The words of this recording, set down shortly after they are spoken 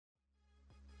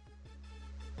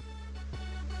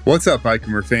What's up,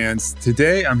 Biker fans?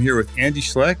 Today I'm here with Andy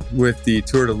Schleck with the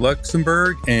Tour de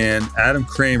Luxembourg and Adam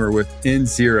Kramer with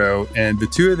N0. And the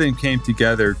two of them came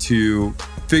together to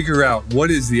figure out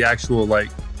what is the actual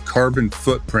carbon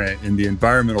footprint and the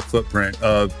environmental footprint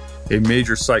of a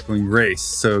major cycling race.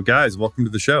 So guys, welcome to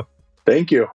the show.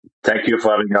 Thank you. Thank you for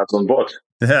having us on board.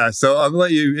 Yeah, so I'll let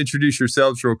you introduce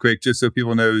yourselves real quick just so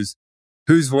people knows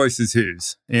whose voice is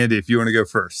whose. Andy, if you want to go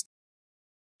first.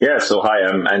 Yeah, so hi,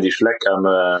 I'm Andy Schleck. I'm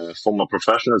a former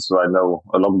professional, so I know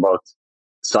a lot about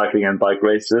cycling and bike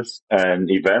races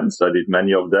and events. I did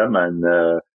many of them, and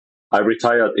I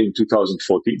retired in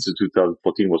 2014. So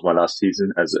 2014 was my last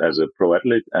season as a pro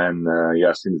athlete. And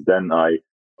since then I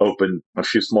opened a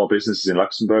few small businesses in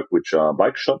Luxembourg, which are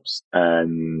bike shops.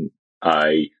 And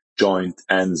I joined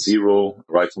N0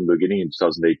 right from the beginning in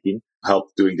 2018,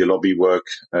 helped doing the lobby work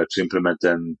to implement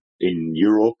them in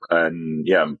Europe. And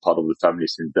I'm part of the family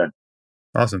since then.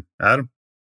 Awesome. Adam?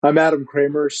 I'm Adam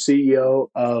Kramer, CEO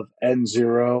of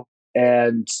N0.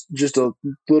 And just a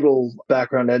little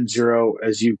background, N0,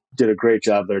 as you did a great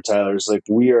job there, Tyler, is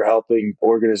we are helping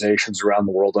organizations around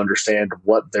the world understand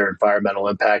what their environmental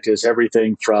impact is.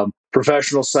 Everything from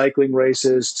professional cycling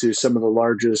races to some of the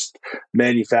largest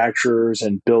manufacturers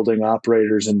and building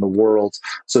operators in the world,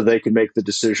 so they can make the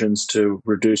decisions to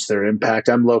reduce their impact.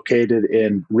 I'm located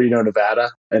in Reno,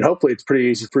 Nevada, and hopefully it's pretty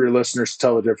easy for your listeners to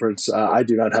tell the difference. I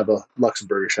do not have a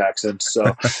Luxembourgish accent, so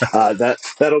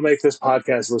that'll make this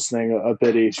podcast listening a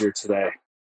bit easier today.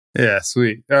 Yeah,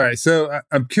 sweet. All right, so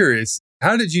I'm curious,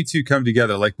 how did you two come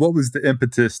together? What was the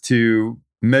impetus to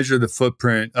measure the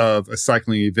footprint of a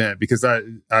cycling event? Because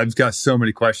I've got so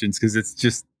many questions, because it's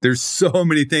just, there's so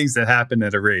many things that happen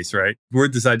at a race, right?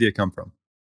 Where'd this idea come from?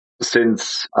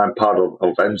 Since I'm part of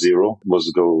N0,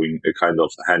 was going kind of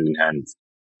hand in hand.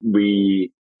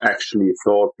 We actually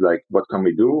thought, what can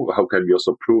we do? How can we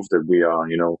also prove that we are,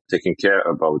 taking care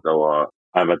about our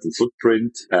environmental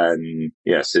footprint? And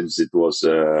since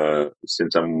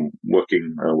I'm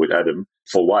working with Adam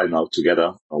for a while now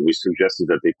together, we suggested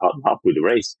that they partner up with the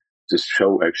race to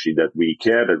show actually that we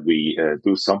care, that we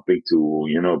do something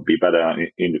to, be better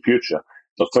in the future.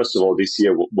 So first of all, this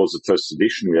year was the first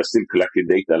edition. We are still collecting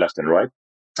data left and right.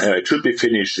 It should be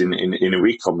finished in a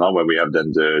week from now, where we have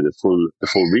then the full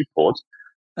report.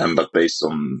 But based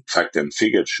on fact and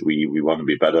figures, we want to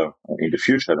be better in the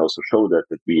future, and also show that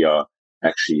we are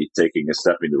actually taking a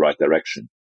step in the right direction.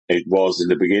 It was in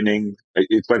the beginning,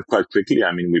 it went quite quickly.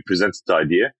 I mean, we presented the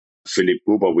idea. Philippe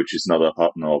Huber, which is another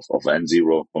partner of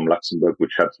N0 from Luxembourg,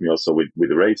 which helps me also with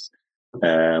the race,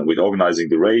 with organizing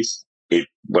the race. It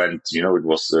went, it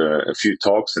was a few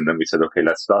talks, and then we said, okay,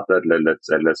 let's start that.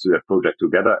 Let's do that project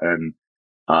together. And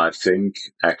I think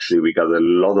actually we got a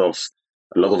lot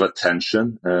of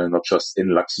attention, not just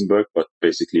in Luxembourg, but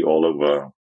basically all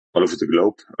over the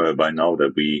globe by now,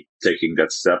 that we taking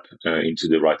that step into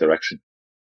the right direction.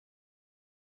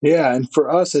 Yeah, and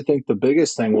for us, I think the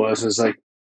biggest thing is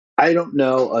I don't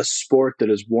know a sport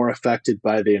that is more affected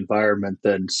by the environment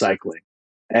than cycling.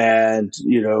 And,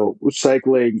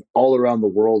 cycling all around the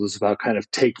world is about kind of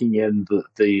taking in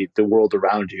the world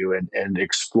around you and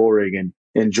exploring and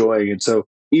enjoying. And so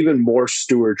even more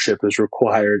stewardship is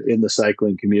required in the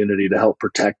cycling community to help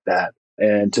protect that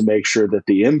and to make sure that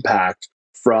the impact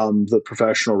from the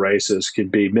professional races can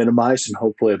be minimized and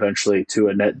hopefully eventually to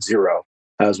a net zero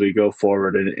as we go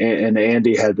forward. And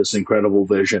Andy had this incredible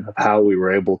vision of how we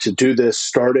were able to do this,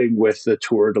 starting with the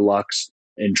Tour de Lux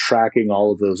and tracking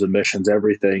all of those emissions,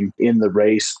 everything in the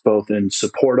race, both in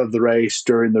support of the race,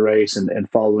 during the race,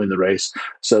 and following the race,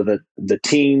 so that the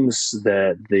teams,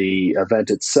 that the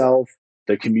event itself,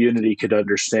 the community could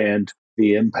understand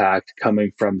the impact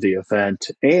coming from the event,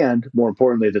 and more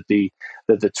importantly, that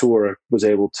the tour was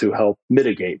able to help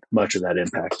mitigate much of that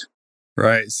impact.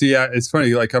 Right. So it's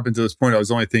funny, up until this point, I was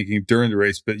only thinking during the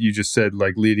race, but you just said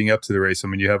leading up to the race. I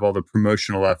mean, you have all the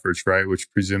promotional efforts, right?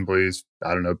 Which presumably is,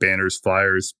 I don't know, banners,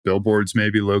 flyers, billboards,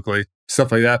 maybe locally,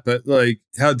 stuff like that. But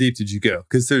how deep did you go?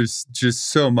 Because there's just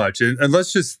so much. And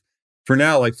let's just, for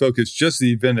now, focus just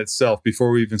the event itself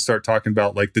before we even start talking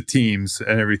about the teams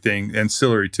and everything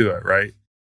ancillary to it, right?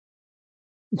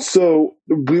 So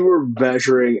we were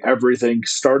measuring everything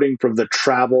starting from the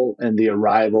travel and the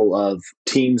arrival of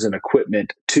teams and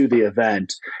equipment to the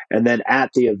event. And then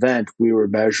at the event, we were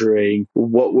measuring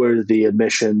what were the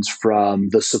emissions from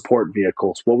the support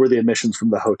vehicles, what were the emissions from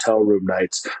the hotel room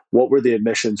nights, what were the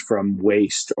emissions from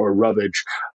waste or rubbish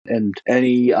and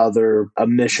any other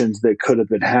emissions that could have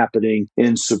been happening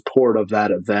in support of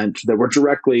that event that were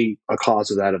directly a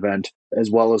cause of that event, as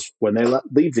well as when they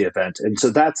leave the event. And so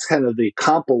that's kind of the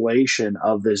compilation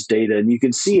of this data. And you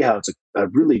can see how it's a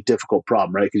really difficult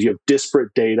problem, right? Because you have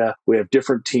disparate data, we have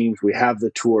different teams, we have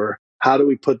the tour. How do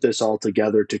we put this all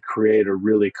together to create a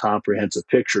really comprehensive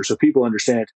picture so people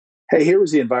understand, hey, here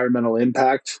was the environmental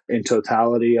impact in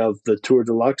totality of the Tour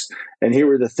Deluxe, and here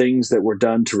were the things that were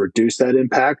done to reduce that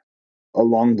impact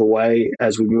along the way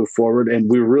as we move forward. And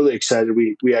we were really excited.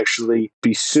 We actually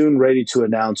be soon ready to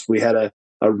announce we had a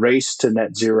race to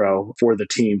net zero for the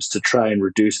teams to try and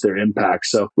reduce their impact.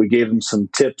 So we gave them some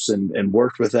tips and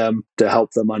worked with them to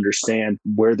help them understand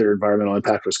where their environmental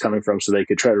impact was coming from so they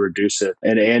could try to reduce it.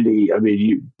 And Andy, I mean,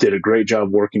 you did a great job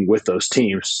working with those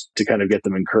teams to kind of get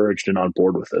them encouraged and on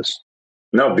board with this.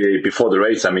 No, before the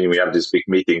race, I mean, we have these big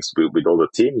meetings with all the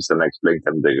teams, and I explained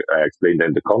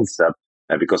them the concept.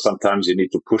 And because sometimes you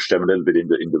need to push them a little bit in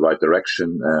the right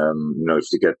direction. If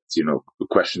they get,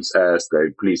 questions asked,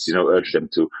 please, urge them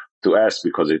to ask,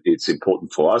 because it's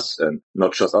important for us, and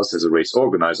not just us as a race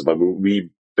organizer, but we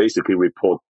basically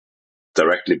report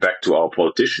directly back to our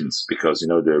politicians, because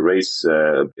the race,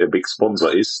 a big sponsor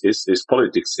is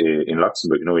politics in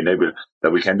Luxembourg. Enable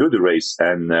that we can do the race,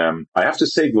 and I have to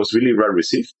say it was really well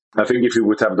received. I think if we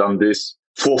would have done this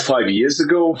 4 or 5 years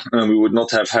ago, we would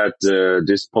not have had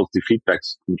this positive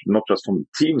feedbacks, not just from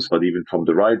the teams, but even from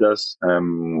the riders.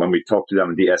 When we talk to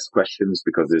them, they ask questions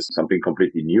because there's something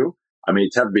completely new. I mean,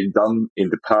 it had been done in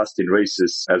the past in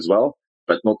races as well,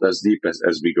 but not as deep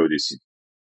as we go this year.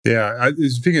 Yeah,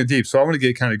 speaking of deep, so I want to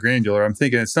get kind of granular. I'm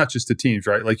thinking it's not just the teams,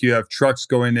 right? Like you have trucks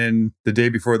going in the day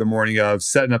before the morning of,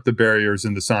 setting up the barriers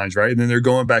and the signs, right? And then they're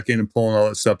going back in and pulling all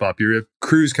that stuff up. You have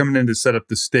crews coming in to set up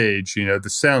the stage, the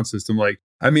sound system.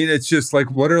 It's just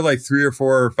like, what are like 3 or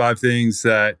 4 or 5 things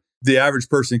that the average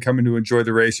person coming to enjoy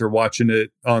the race or watching it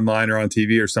online or on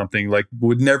TV or something like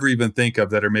would never even think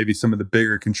of, that are maybe some of the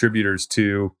bigger contributors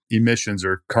to emissions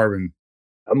or carbon?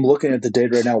 I'm looking at the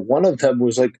data right now. One of them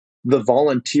was like the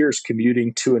volunteers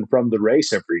commuting to and from the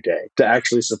race every day to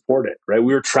actually support it, right?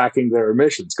 We were tracking their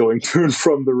emissions going to and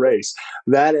from the race.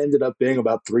 That ended up being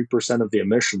about 3% of the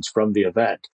emissions from the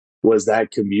event, was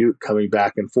that commute coming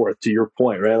back and forth, to your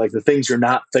point, right? Like the things you're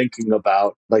not thinking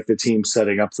about, like the team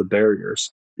setting up the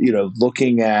barriers,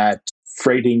 looking at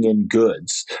freighting in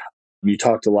goods. You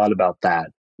talked a lot about that,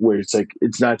 where it's like,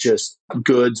 it's not just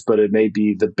goods, but it may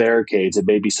be the barricades, it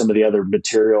may be some of the other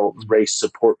race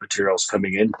support materials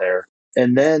coming in there.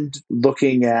 And then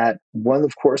looking at one,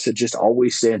 of course, that just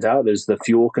always stands out is the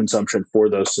fuel consumption for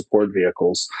those support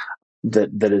vehicles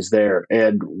that is there.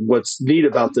 And what's neat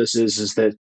about this is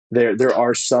that there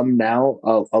are some now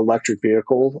electric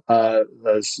vehicle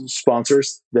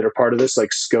sponsors that are part of this, like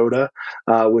Skoda,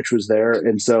 which was there.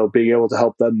 And so being able to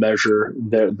help them measure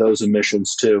those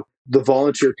emissions too. The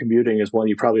volunteer commuting is one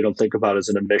you probably don't think about as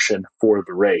an emission for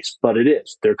the race, but it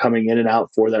is. They're coming in and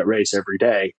out for that race every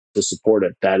day to support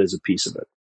it. That is a piece of it.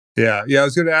 Yeah. I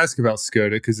was going to ask about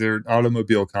Skoda because they're an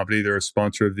automobile company. They're a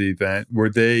sponsor of the event. Were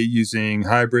they using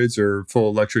hybrids or full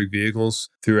electric vehicles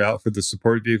throughout for the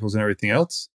support vehicles and everything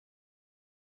else?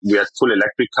 We had full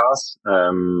electric cars,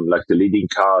 like the leading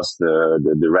cars,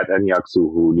 the Red Enyaqs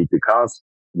who lead the cars.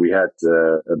 We had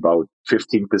about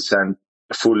 15%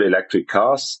 full electric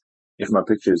cars, if my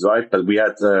picture is right. But we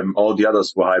had all the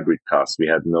others were hybrid cars. We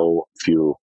had no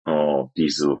fuel or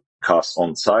diesel cars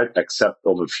on site, except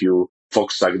of a few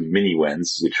Volkswagen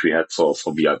minivans, which we had for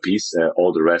VIPs.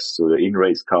 All the rest, so the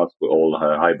in-race cars were all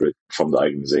hybrid from the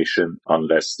organization,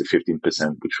 unless the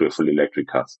 15%, which were fully electric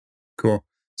cars. Cool.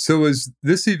 So was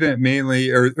this event mainly,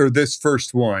 or this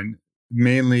first one,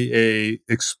 mainly a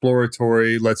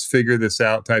exploratory, let's figure this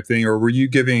out type thing? Or were you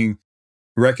giving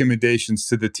recommendations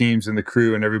to the teams and the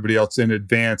crew and everybody else in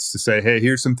advance to say, hey,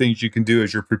 here's some things you can do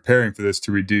as you're preparing for this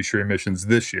to reduce your emissions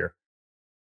this year?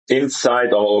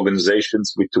 Inside our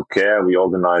organizations, we took care. We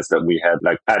organized that we had,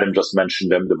 like Adam just mentioned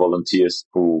them, the volunteers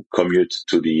who commute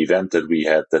to the event that we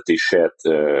had, that they shared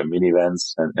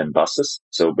minivans and buses.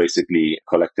 So basically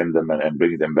collecting them and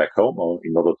bringing them back home, or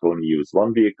in order to only use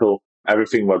one vehicle.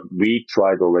 Everything what we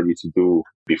tried already to do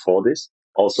before this.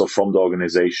 Also from the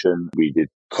organization, we did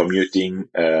commuting.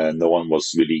 No one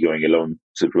was really going alone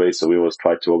to the race. So we always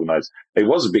tried to organize. It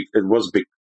was a big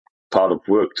part of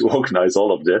work to organize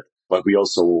all of that. But we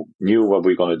also knew what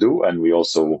we're going to do, and we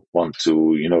also want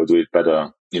to, do it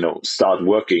better, start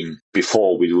working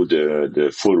before we do the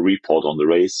full report on the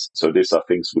race. So these are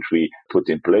things which we put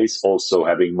in place. Also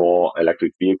having more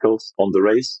electric vehicles on the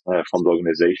race from the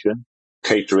organization.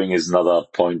 Catering is another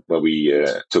point where we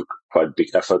took quite big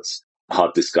efforts.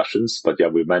 hard discussions, but yeah,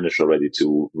 we managed already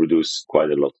to reduce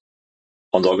quite a lot.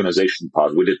 On the organization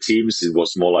part, with the teams, it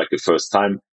was more like the first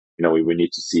time. We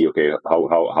need to see, okay,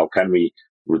 how can we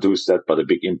reduce that? But the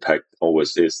big impact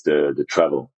always is the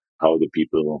travel, how the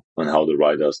people and how the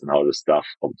riders and how the staff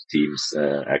of the teams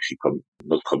actually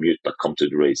not commute, but come to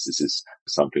the race. This is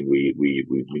something we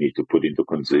need to put into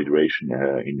consideration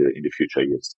in the future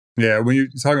years. Yeah, when you're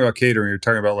talking about catering, you're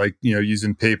talking about like,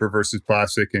 using paper versus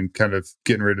plastic and kind of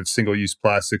getting rid of single-use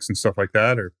plastics and stuff like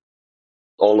that, or?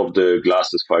 All of the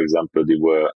glasses, for example, they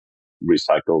were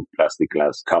recycled plastic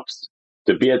glass cups.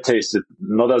 The beer tasted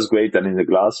not as great than in the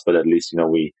glass, but at least,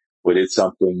 we did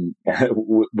something.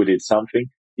 We did something.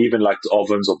 Even like the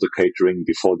ovens of the catering,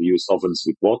 before they use ovens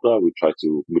with water,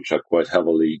 which are quite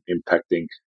heavily impacting.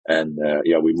 And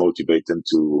we motivate them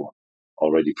to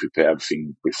already prepare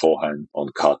everything beforehand on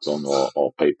carton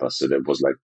or paper. So there was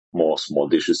like more small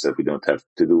dishes that we don't have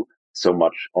to do so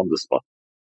much on the spot.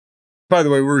 By the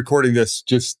way, we're recording this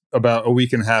just about a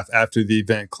week and a half after the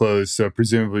event closed, so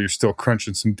presumably you're still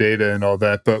crunching some data and all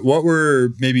that. But what were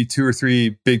maybe 2 or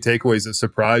 3 big takeaways that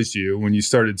surprised you when you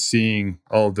started seeing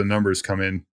all of the numbers come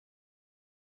in?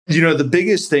 The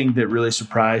biggest thing that really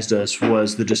surprised us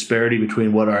was the disparity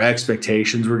between what our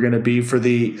expectations were going to be for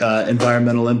the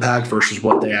environmental impact versus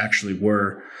what they actually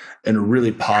were, in a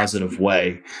really positive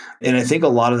way. And I think a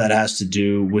lot of that has to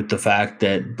do with the fact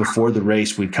that before the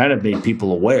race, we kind of made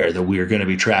people aware that we were going to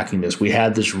be tracking this. We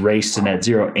had this race to net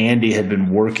zero. Andy had been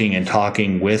working and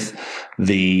talking with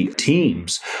the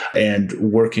teams and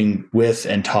working with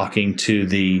and talking to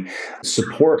the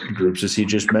support groups, as he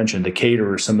just mentioned, the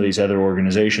caterers, some of these other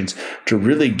organizations, to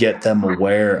really get them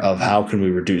aware of how can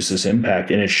we reduce this impact.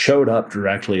 And it showed up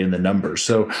directly in the numbers.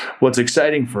 So what's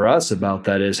exciting for us about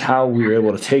that is how we were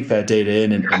able to take that data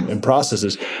in and process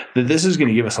this, that this is going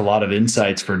to give us a lot of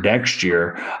insights for next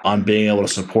year on being able to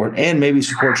support and maybe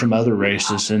support some other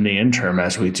races in the interim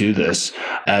as we do this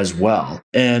as well.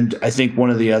 And I think one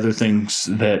of the other things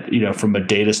that, from a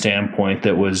data standpoint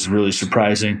that was really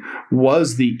surprising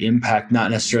was the impact,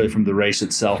 not necessarily from the race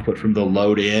itself, but from the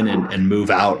load in and move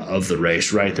out of the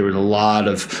race, right? There was a lot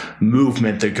of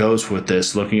movement that goes with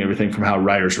this, looking at everything from how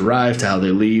riders arrive to how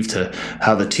they leave to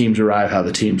how the teams arrive, how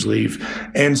the teams leave.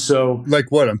 And so,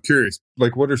 like what? I'm curious.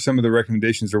 Like, what are some of the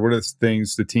recommendations or what are the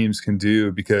things the teams can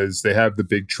do? Because they have the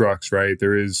big trucks, right?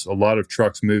 There is a lot of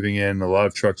trucks moving in, a lot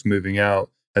of trucks moving out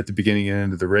at the beginning and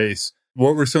end of the race.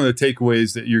 What were some of the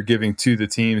takeaways that you're giving to the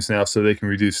teams now so they can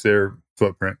reduce their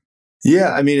footprint?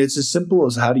 Yeah, it's as simple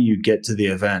as how do you get to the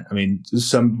event?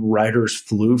 Some riders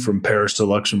flew from Paris to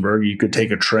Luxembourg. You could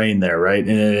take a train there, right? And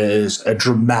it is a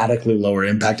dramatically lower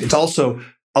impact. It's also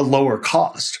a lower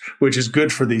cost, which is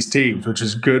good for these teams, which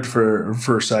is good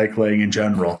for cycling in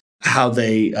general. How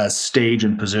they stage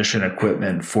and position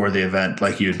equipment for the event,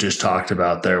 like you just talked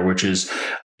about there, which is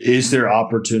there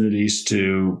opportunities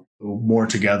to more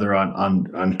together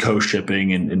on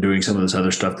co-shipping and doing some of this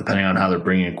other stuff, depending on how they're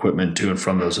bringing equipment to and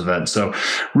from those events. So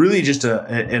really just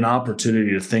an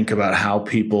opportunity to think about how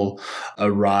people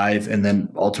arrive and then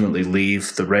ultimately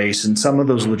leave the race. And some of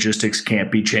those logistics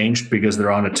can't be changed because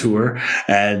they're on a tour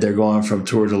and they're going from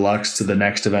Tour de Luxe to the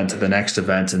next event to the next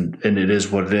event. And it is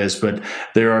what it is. But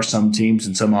there are some teams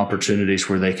and some opportunities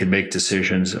where they can make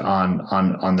decisions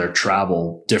on their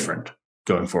travel different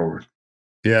going forward.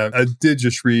 Yeah, I did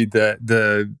just read that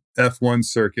the F1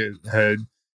 circuit had,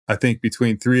 I think,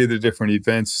 between 3 of the different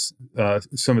events,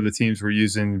 some of the teams were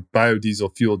using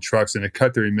biodiesel fueled trucks and it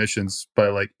cut their emissions by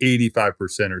like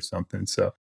 85% or something.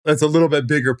 So that's a little bit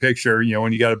bigger picture,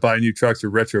 when you got to buy new trucks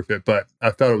or retrofit. But I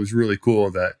thought it was really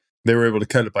cool that they were able to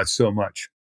cut it by so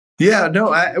much. Yeah,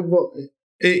 no,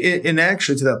 and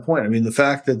actually, to that point, the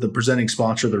fact that the presenting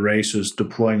sponsor of the race is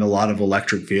deploying a lot of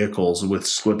electric vehicles with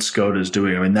what Skoda is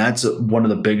doing, that's one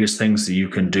of the biggest things that you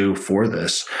can do for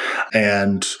this.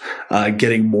 And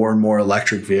getting more and more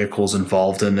electric vehicles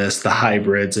involved in this, the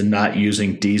hybrids, and not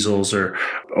using diesels or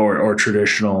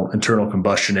traditional internal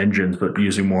combustion engines, but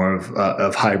using more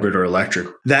of hybrid or electric.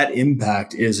 That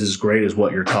impact is as great as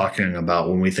what you're talking about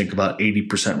when we think about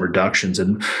 80% reductions.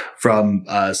 And from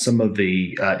some of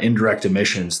the indirect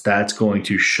emissions, that's going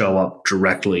to show up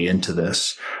directly into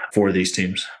this for these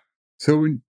teams. So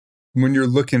when you're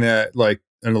looking at like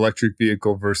an electric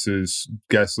vehicle versus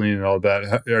gasoline and all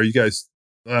that, are you guys,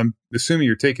 I'm assuming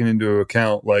you're taking into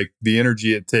account like the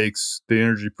energy it takes, the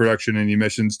energy production and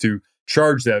emissions to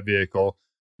charge that vehicle.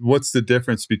 What's the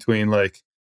difference between like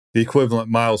the equivalent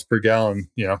miles per gallon,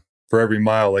 for every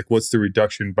mile? Like what's the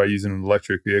reduction by using an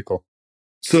electric vehicle?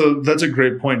 So that's a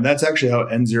great point. And that's actually how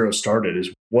N0 started.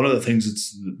 Is one of the things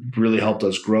that's really helped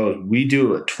us grow. We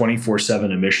do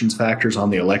 24/7 emissions factors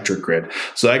on the electric grid.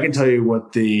 So I can tell you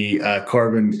what the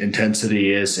carbon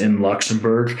intensity is in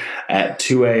Luxembourg at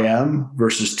 2 a.m.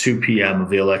 versus 2 p.m. of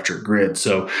the electric grid.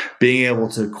 So being able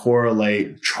to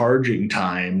correlate charging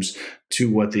times to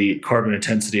what the carbon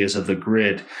intensity is of the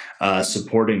grid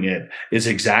supporting it is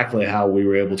exactly how we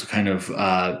were able to kind of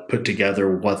put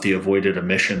together what the avoided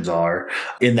emissions are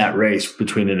in that race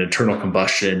between an internal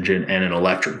combustion engine and an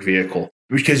electric vehicle.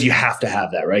 Because you have to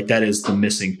have that, right? That is the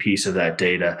missing piece of that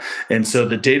data. And so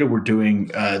the data we're doing,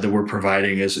 that we're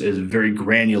providing is very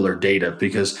granular data,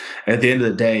 because at the end of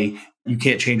the day, you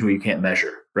can't change what you can't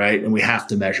measure, right? And we have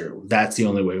to measure. That's the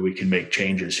only way we can make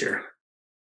changes here.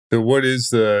 So what is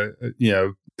the,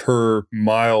 per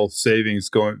mile savings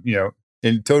going,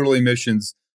 in total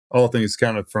emissions, all things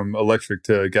counted from electric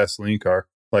to a gasoline car,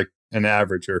 like an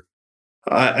average? Or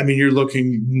you're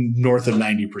looking north of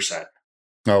 90%.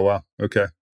 Oh, wow. Okay.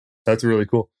 That's really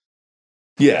cool.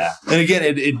 Yeah. And again,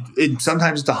 it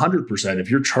sometimes it's 100%.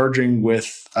 If you're charging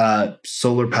with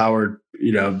solar powered,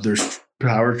 there's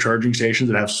power charging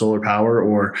stations that have solar power,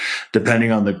 or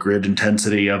depending on the grid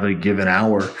intensity of a given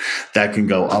hour, that can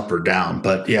go up or down.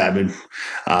 But yeah,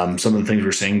 some of the things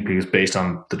we're seeing is based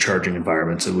on the charging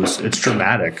environments. It's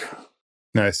dramatic.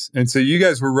 Nice. And so you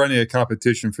guys were running a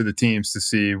competition for the teams to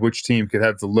see which team could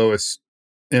have the lowest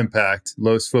impact,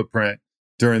 lowest footprint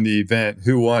during the event.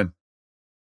 Who won?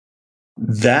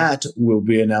 That will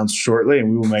be announced shortly, and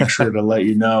we will make sure to let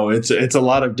you know. It's a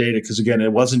lot of data, because again,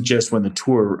 it wasn't just when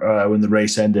the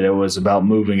race ended. It was about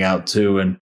moving out too.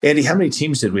 And Andy, how many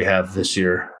teams did we have this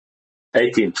year?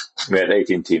 18. We had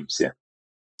 18 teams. Yeah.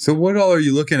 So what all are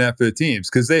you looking at for the teams?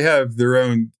 Because they have their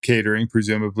own catering,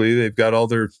 presumably. They've got all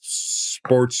their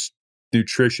sports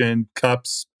nutrition,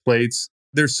 cups, plates.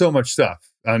 There's so much stuff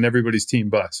on everybody's team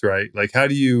bus, right? Like, how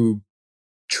do you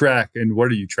track, and what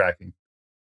are you tracking?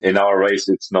 In our race,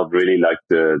 it's not really like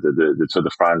the Tour de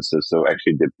France. So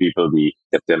actually, the people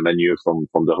get their menu from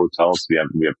the hotels. We have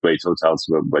great hotels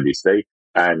where they stay.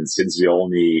 And since we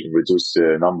only reduce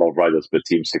the number of riders per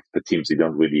team, 6 per team, we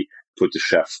don't really put a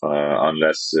chef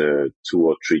unless 2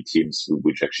 or 3 teams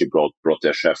which actually brought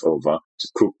their chef over to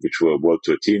cook, which were World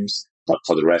Tour teams. But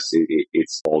for the rest,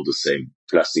 it's all the same.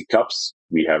 Plastic cups.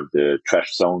 We have the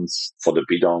trash zones for the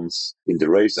bidons in the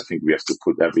race. I think we have to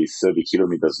put every 30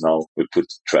 kilometers now. We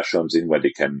put trash zones in where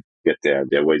they can get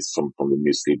their waste from the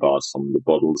muesli bars, from the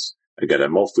bottles, and get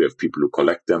them off. We have people who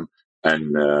collect them.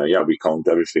 And we count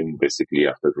everything basically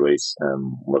after the race.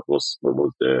 What was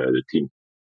the team?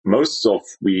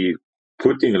 We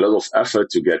putting a lot of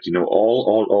effort to get,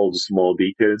 all the small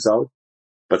details out.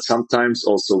 But sometimes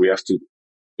also we have to,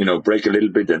 break a little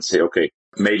bit and say, okay,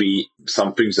 maybe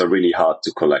some things are really hard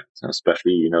to collect,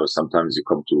 especially, sometimes you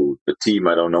come to a team,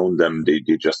 I don't own them. They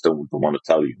just don't want to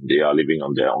tell you. They are living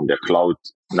on their cloud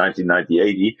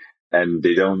 1990, and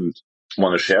they don't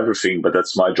want to share everything, but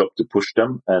that's my job to push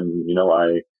them. And,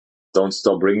 I don't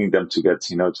stop bringing them to get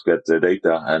the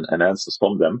data and answers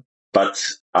from them. But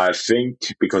I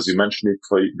think, because you mentioned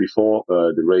it before,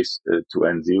 the race to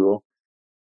N0,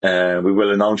 we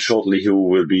will announce shortly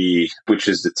which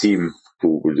is the team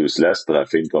who will do less, but I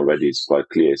think already it's quite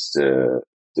clear. It's the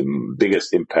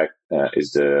biggest impact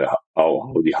is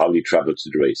how they travel to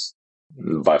the race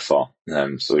by far.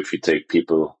 So if you take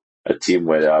a team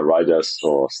where there are riders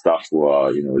or staff who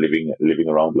are living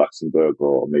around Luxembourg,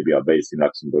 or maybe are based in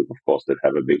Luxembourg, of course, that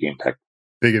have a big impact.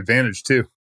 Big advantage too.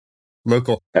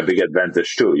 Local. A big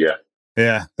advantage too. Yeah.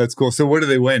 Yeah, that's cool. So what do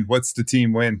they win? What's the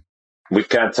team win? We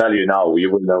can't tell you now.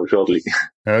 You will know shortly.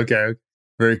 Okay.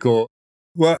 Very cool.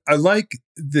 Well, I like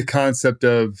the concept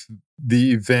of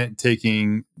the event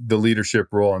taking the leadership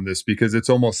role in this, because it's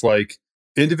almost like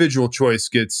individual choice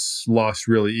gets lost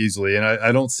really easily. And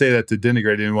I don't say that to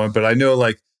denigrate anyone, but I know,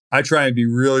 like, I try and be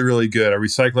really, really good. I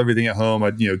recycle everything at home.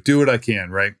 I, do what I can,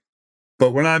 right?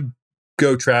 But when I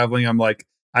go traveling, I'm like,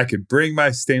 I could bring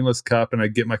my stainless cup and I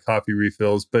get my coffee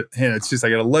refills, but it's just, I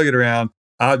got to lug it around.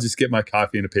 I'll just get my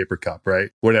coffee in a paper cup,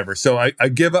 right? Whatever. So I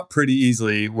give up pretty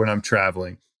easily when I'm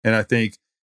traveling. And I think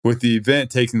with the event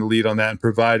taking the lead on that and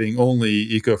providing only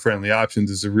eco-friendly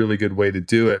options is a really good way to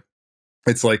do it.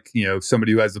 It's like,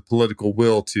 somebody who has the political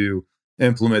will to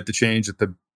implement the change at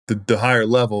the higher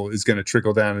level is going to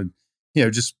trickle down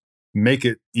and, just make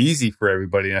it easy for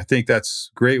everybody. And I think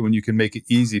that's great when you can make it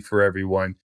easy for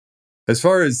everyone. As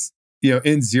far as,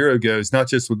 N0 goes, not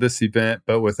just with this event,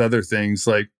 but with other things,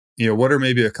 like, what are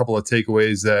maybe a couple of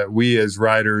takeaways that we as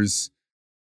riders,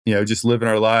 just living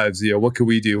our lives, what could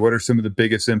we do? What are some of the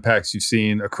biggest impacts you've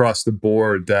seen across the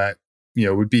board that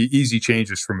would be easy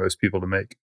changes for most people to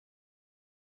make?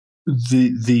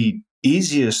 The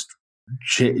easiest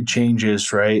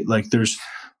changes, right? Like there's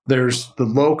the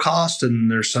low cost and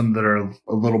there's some that are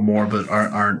a little more but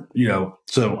aren't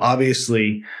so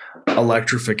obviously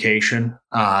electrification,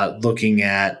 looking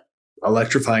at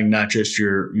electrifying not just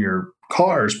your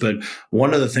cars, but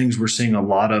one of the things we're seeing a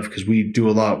lot of, because we do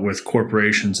a lot with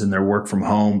corporations and their work from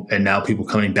home and now people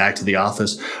coming back to the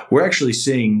office, we're actually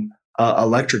seeing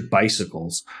electric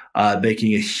bicycles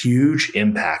making a huge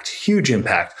impact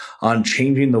on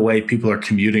changing the way people are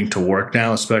commuting to work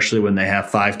now, especially when they have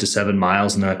 5 to 7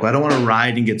 miles and they're like, well, I don't want to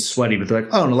ride and get sweaty, but they're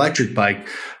like, oh, an electric bike,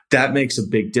 that makes a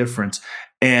big difference.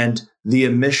 And the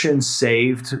emissions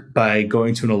saved by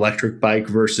going to an electric bike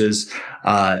versus,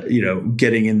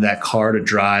 getting in that car to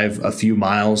drive a few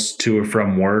miles to or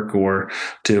from work or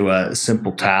to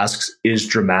simple tasks is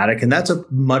dramatic. And that's a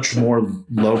much more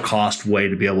low cost way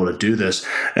to be able to do this.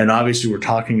 And obviously we're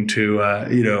talking to,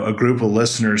 a group of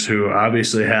listeners who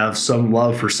obviously have some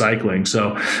love for cycling.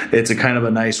 So it's a kind of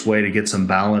a nice way to get some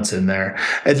balance in there.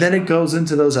 And then it goes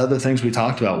into those other things we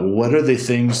talked about. What are the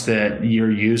things that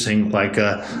you're using, like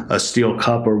a steel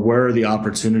cup, or where are the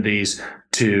opportunities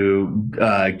to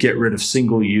get rid of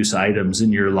single-use items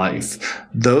in your life?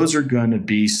 Those are going to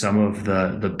be some of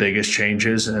the biggest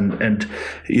changes, and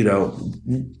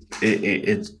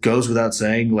it goes without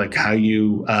saying, like how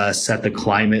you set the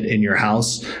climate in your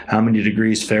house, how many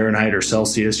degrees Fahrenheit or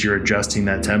Celsius you're adjusting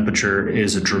that temperature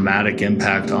is a dramatic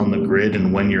impact on the grid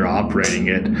and when you're operating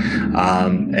it.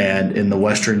 And in the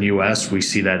Western U.S., we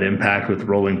see that impact with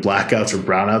rolling blackouts or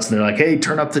brownouts, and they're like, hey,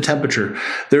 turn up the temperature.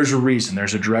 There's a reason.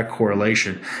 There's a direct correlation.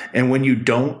 And when you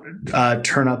don't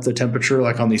turn up the temperature,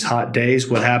 like on these hot days,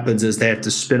 what happens is they have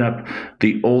to spin up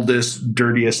the oldest,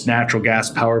 dirtiest natural gas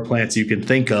power plants you can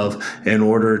think of in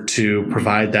order to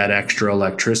provide that extra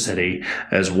electricity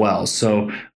as well.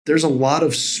 So there's a lot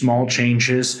of small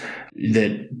changes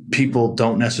that people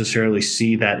don't necessarily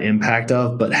see that impact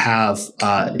of, but have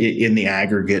in the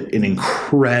aggregate an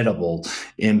incredible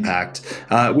impact,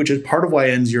 which is part of why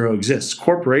N-Zero exists.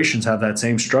 Corporations have that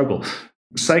same struggle.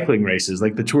 Cycling races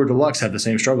like the Tour de Luxe have the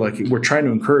same struggle. Like, we're trying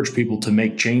to encourage people to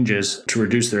make changes to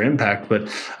reduce their impact.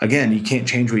 But again, you can't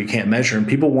change what you can't measure. And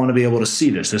people want to be able to see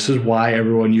this. This is why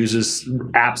everyone uses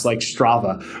apps like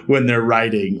Strava when they're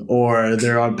riding, or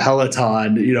they're on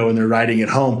Peloton, when they're riding at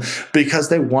home, because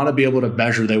they want to be able to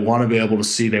measure. They want to be able to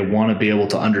see. They want to be able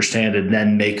to understand and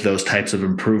then make those types of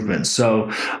improvements. So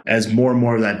as more and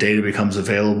more of that data becomes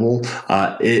available,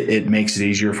 it makes it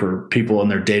easier for people in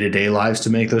their day-to-day lives to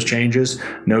make those changes.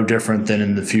 No different than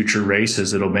in the future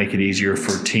races. It'll make it easier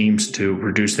for teams to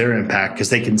reduce their impact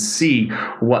because they can see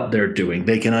what they're doing.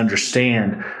 They can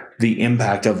understand the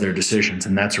impact of their decisions.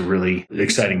 And that's a really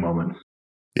exciting moment.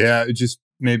 Yeah, it just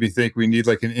made me think we need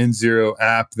like an N-Zero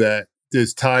app that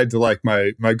is tied to like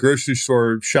my grocery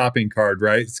store shopping card,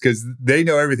 right? It's because they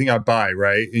know everything I buy,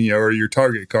 right? And, or your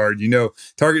Target card,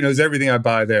 Target knows everything I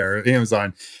buy there,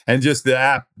 Amazon, and just the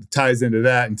app ties into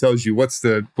that and tells you what's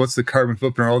the carbon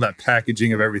footprint, all that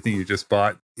packaging of everything you just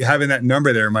bought. Having that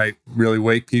number there might really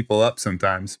wake people up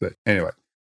sometimes. But anyway.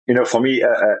 For me,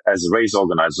 as a race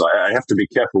organizer, I have to be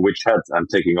careful which hat I'm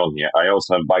taking on here. I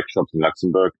also have bike shops in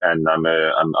Luxembourg, and I'm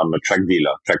a track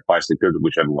dealer, track bicycle,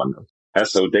 which everyone knows.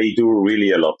 So they do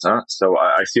really a lot. So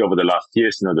I see over the last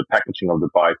years, the packaging of the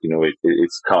bike,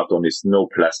 it's carton, it's no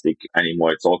plastic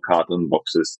anymore. It's all carton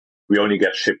boxes. We only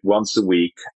get shipped once a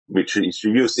week, which is a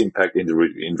huge impact in the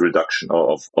reduction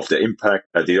of the impact.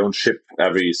 They don't ship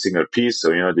every single piece.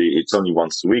 So, it's only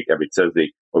once a week, every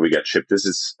Thursday, where we get shipped. This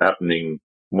is happening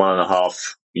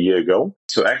 1.5 years ago.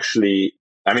 So actually,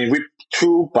 with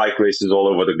 2 bike races all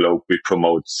over the globe, we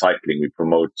promote cycling.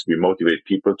 We motivate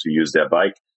people to use their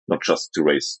bike, not just to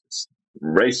race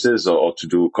races or to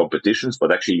do competitions,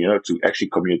 but actually, to actually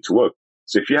commute to work.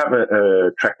 So if you have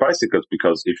a track bicycles,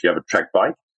 because if you have a track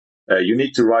bike, you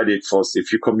need to ride it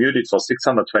if you commute it for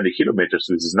 620 kilometers,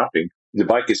 which is nothing, the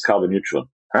bike is carbon neutral.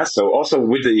 So also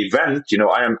with the event,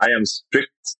 I am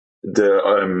strict.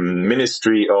 The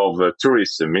Ministry of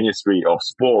Tourism, Ministry of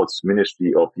Sports,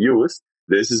 Ministry of Youth,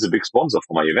 this is a big sponsor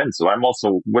for my event. So I'm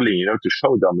also willing, to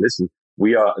show them, listen,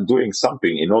 we are doing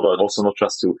something in order also not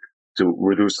just to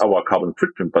reduce our carbon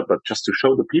footprint, but just to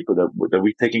show the people that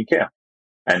we're taking care.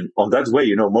 And on that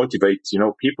way, motivate,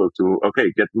 people to,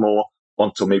 get more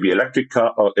onto maybe electric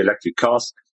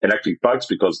cars, electric bikes,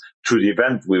 because through the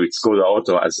event with Skoda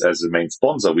Auto as the main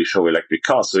sponsor, we show electric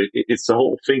cars. So it's the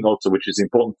whole thing also, which is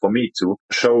important for me to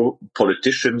show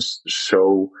politicians,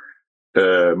 show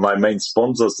my main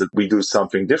sponsors that we do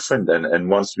something different. And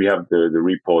once we have the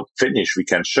report finished, we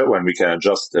can show and we can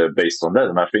adjust based on that.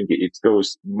 And I think it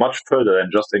goes much further than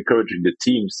just encouraging the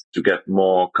teams to get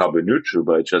more carbon neutral,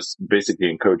 but just basically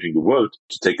encouraging the world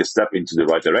to take a step into the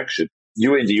right direction.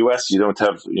 You in the US, you don't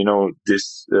have,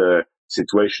 this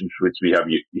situation which we have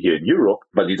here in Europe,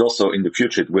 but it also in the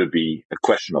future, it will be a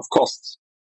question of costs.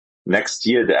 Next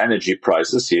year, the energy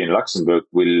prices here in Luxembourg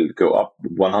will go up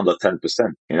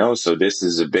 110%, so this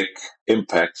is a big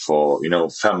impact for,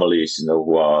 families,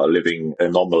 who are living a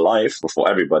normal life for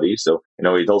everybody. So,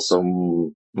 it also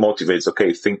motivates,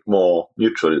 okay, think more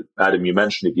neutral. Adam, you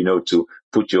mentioned it, to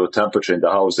put your temperature in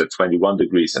the house at 21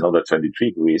 degrees and other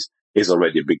 23 degrees is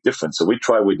already a big difference. So we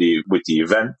try with the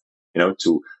event,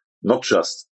 to not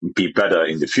just be better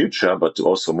in the future, but to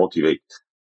also motivate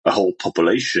a whole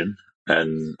population.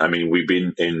 And I mean, we've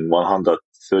been in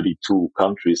 132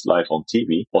 countries live on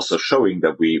TV, also showing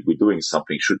that we're doing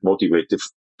something should motivate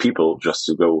people just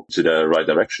to go to the right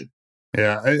direction.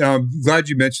 Yeah, I'm glad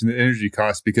you mentioned the energy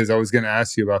cost, because I was going to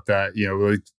ask you about that.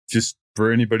 Just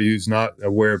for anybody who's not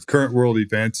aware of current world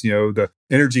events, the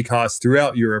energy costs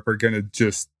throughout Europe are going to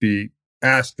just be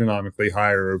astronomically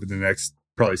higher over the next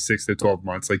probably 6 to 12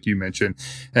 months, like you mentioned.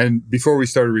 And before we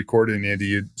started recording, Andy,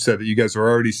 you said that you guys are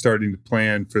already starting to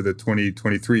plan for the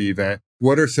 2023 event.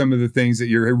 What are some of the things that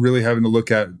you're really having to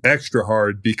look at extra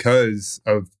hard because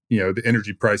of, the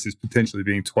energy prices potentially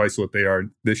being twice what they are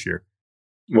this year?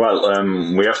 Well,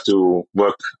 we have to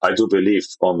work, I do believe,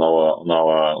 on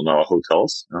our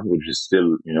hotels, which is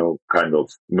still, kind of,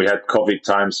 we had COVID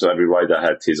time, so every rider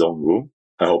had his own room.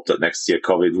 I hope that next year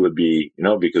COVID will be,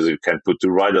 because you can put 2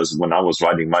 riders. When I was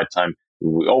riding my time,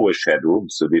 we always shared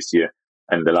rooms. So this year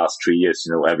and the last 3 years,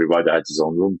 every rider had his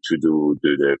own room to do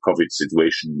the COVID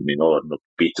situation in order not to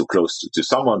be too close to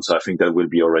someone. So I think that will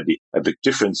be already a big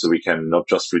difference. So we can not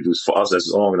just reduce for us as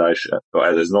an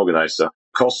organizer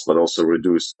costs, but also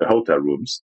reduce the hotel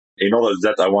rooms. In order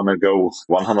that, I want to go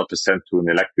 100% to an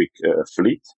electric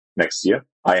fleet next year.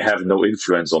 I have no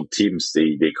influence on teams.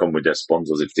 They come with their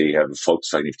sponsors. If they have a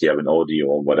Volkswagen, if they have an Audi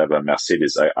or whatever,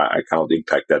 Mercedes, I cannot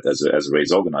impact that as a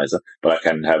race organizer, but I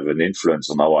can have an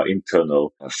influence on our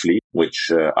internal fleet,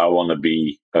 which I want to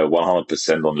be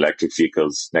 100% on electric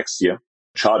vehicles next year.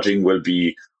 Charging will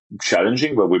be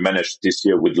challenging, but we managed this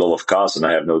year with a lot of cars, and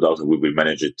I have no doubt that we will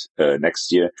manage it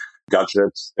next year.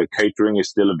 Gadgets, catering is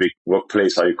still a big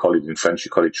workplace. How you call it in French?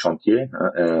 You call it chantier,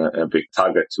 a big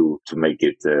target to make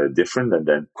it different. And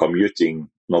then commuting,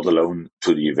 not alone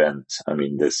to the event. I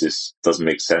mean, doesn't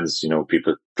make sense.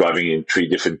 People driving in 3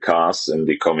 different cars and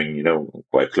they coming,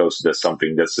 quite close. That's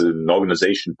an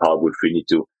organization part which we need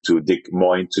to dig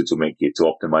more into to make it, to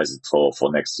optimize it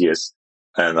for next year's.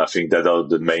 And I think that are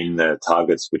the main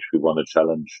targets which we want to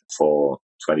challenge for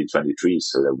 2023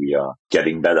 so that we are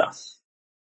getting better.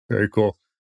 Very cool.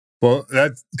 Well,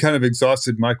 that kind of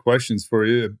exhausted my questions for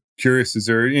you. I'm curious, is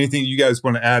there anything you guys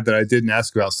want to add that I didn't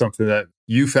ask about, something that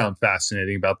you found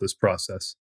fascinating about this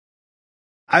process?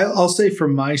 I'll say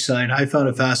from my side, I found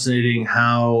it fascinating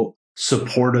how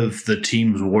supportive the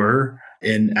teams were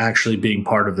in actually being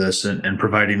part of this and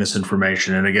providing this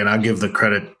information. And again, I'll give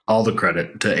all the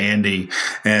credit to Andy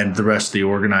and the rest of the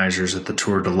organizers at the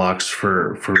Tour de Luxe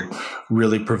for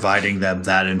really providing them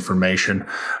that information.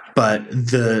 But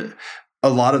a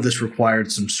lot of this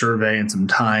required some survey and some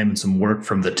time and some work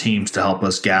from the teams to help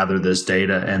us gather this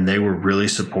data, and they were really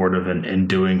supportive in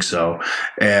doing so.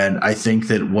 And I think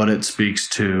that what it speaks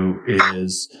to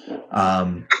is,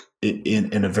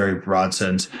 in a very broad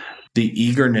sense, the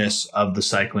eagerness of the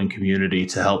cycling community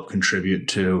to help contribute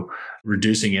to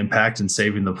reducing impact and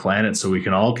saving the planet so we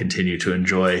can all continue to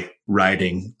enjoy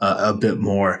riding a bit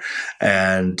more.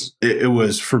 And it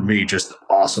was, for me, just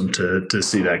awesome to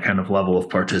see that kind of level of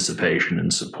participation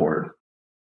and support.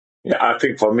 Yeah, I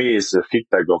think for me it's the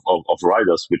feedback of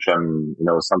riders, which I'm,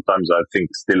 sometimes I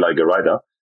think still like a rider.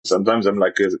 Sometimes I'm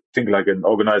think like an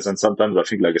organizer, and sometimes I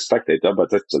think like a spectator, but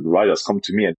that's the riders come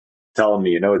to me and tell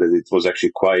me, that it was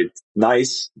actually quite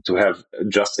nice to have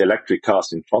just electric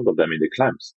cars in front of them in the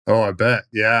climbs. Oh, I bet.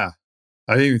 Yeah.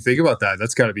 I didn't even think about that.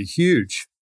 That's got to be huge.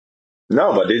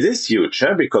 No, but it is huge,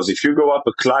 because if you go up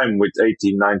a climb with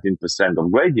 18-19%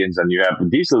 on gradients and you have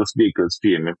diesel vehicles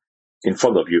in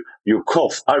front of you, you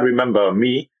cough. I remember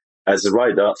me as a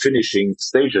rider finishing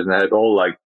stages and I had all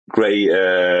like gray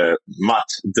mud,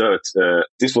 dirt.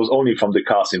 This was only from the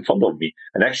cars in front of me.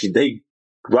 And actually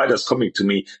riders coming to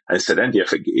me and said, Andy, I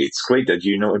think it's great that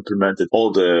you implemented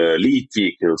all the lead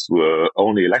vehicles were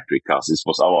only electric cars. This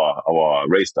was our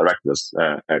race directors'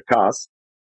 cars.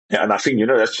 Yeah, and I think,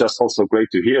 that's just also great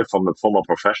to hear from a former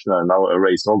professional and now a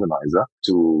race organizer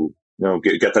to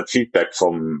get that feedback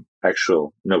from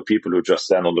actual, people who just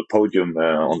stand on the podium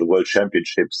on the World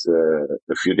Championships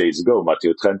a few days ago.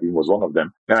 Matteo Trentin was one of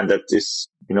them. And that is,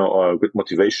 a good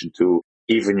motivation to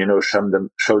even,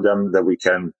 show them that we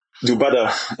can do better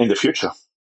in the future.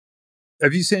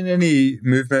 Have you seen any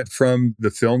movement from the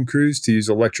film crews to use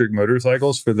electric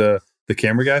motorcycles for the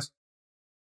camera guys?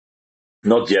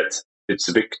 Not yet. It's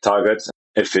a big target.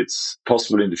 If it's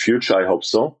possible in the future, I hope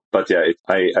so. But yeah,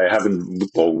 I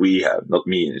haven't, or we have, not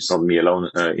me, it's not me alone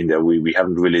in there. We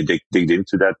haven't really digged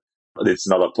into that. But it's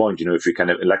another point, if we can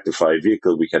electrify a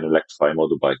vehicle, we can electrify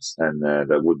motorbikes. And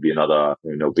that would be another,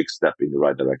 big step in the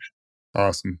right direction.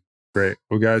 Awesome. Great.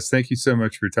 Well, guys, thank you so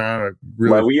much for your time.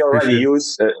 We already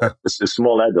use a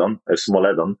small add-on.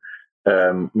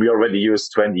 We already use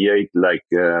 28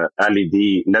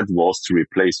 LED walls to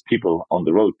replace people on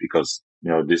the road because,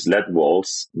 these LED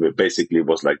walls basically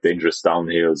was like dangerous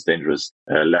downhills, dangerous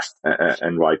left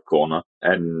and right corner.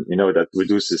 And, that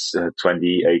reduces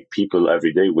 28 people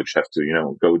every day, which have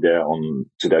to, go there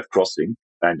to that crossing.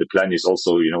 And the plan is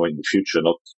also, in the future,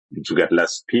 not to get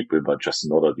less people, but just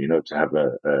in order, to have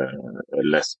a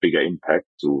less bigger impact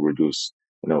to reduce,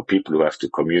 people who have to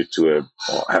commute or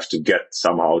have to get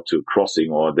somehow to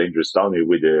crossing or dangerous downhill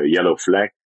with a yellow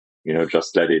flag.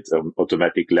 Just let it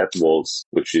automatic LED walls,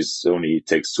 which only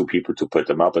takes 2 people to put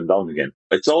them up and down again.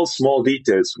 It's all small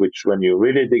details, which when you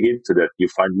really dig into that, you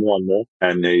find more and more.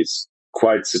 And it's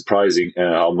quite surprising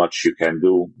how much you can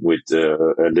do with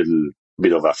a little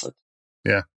bit of effort.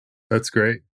 Yeah, that's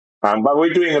great. But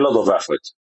we're doing a lot of effort.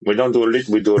 We don't do a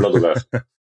little, we do a lot of effort.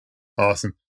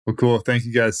 Awesome. Well, cool. Thank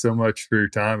you guys so much for your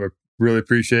time. I really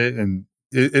appreciate it. And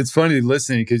it's funny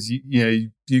listening because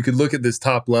you could look at this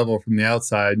top level from the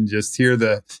outside and just see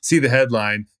the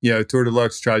headline, Tour de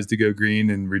Luxe tries to go green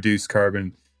and reduce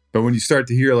carbon. But when you start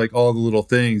to hear like all the little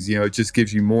things, it just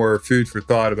gives you more food for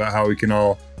thought about how we can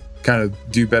all kind of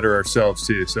do better ourselves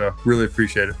too. So really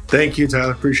appreciate it. Thank you,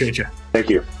 Tyler. Appreciate you. Thank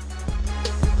you.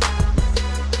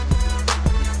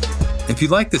 If you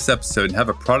like this episode and have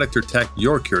a product or tech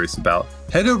you're curious about,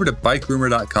 head over to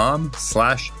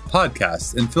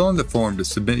bikerumor.com/podcast and fill in the form to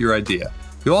submit your idea.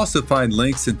 You'll also find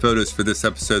links and photos for this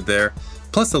episode there,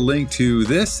 plus a link to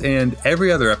this and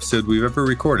every other episode we've ever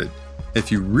recorded.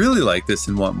 If you really like this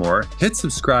and want more, hit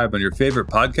subscribe on your favorite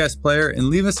podcast player and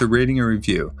leave us a rating and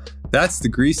review. That's the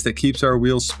grease that keeps our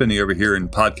wheels spinning over here in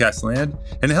podcast land,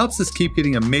 and it helps us keep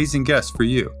getting amazing guests for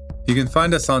you. You can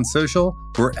find us on social.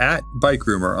 We're at Bike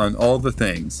Rumor on all the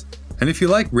things. And if you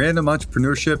like random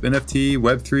entrepreneurship, NFT,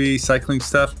 Web3, cycling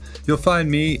stuff, you'll find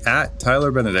me at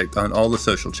Tyler Benedict on all the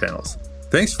social channels.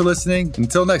 Thanks for listening.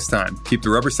 Until next time, keep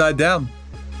the rubber side down.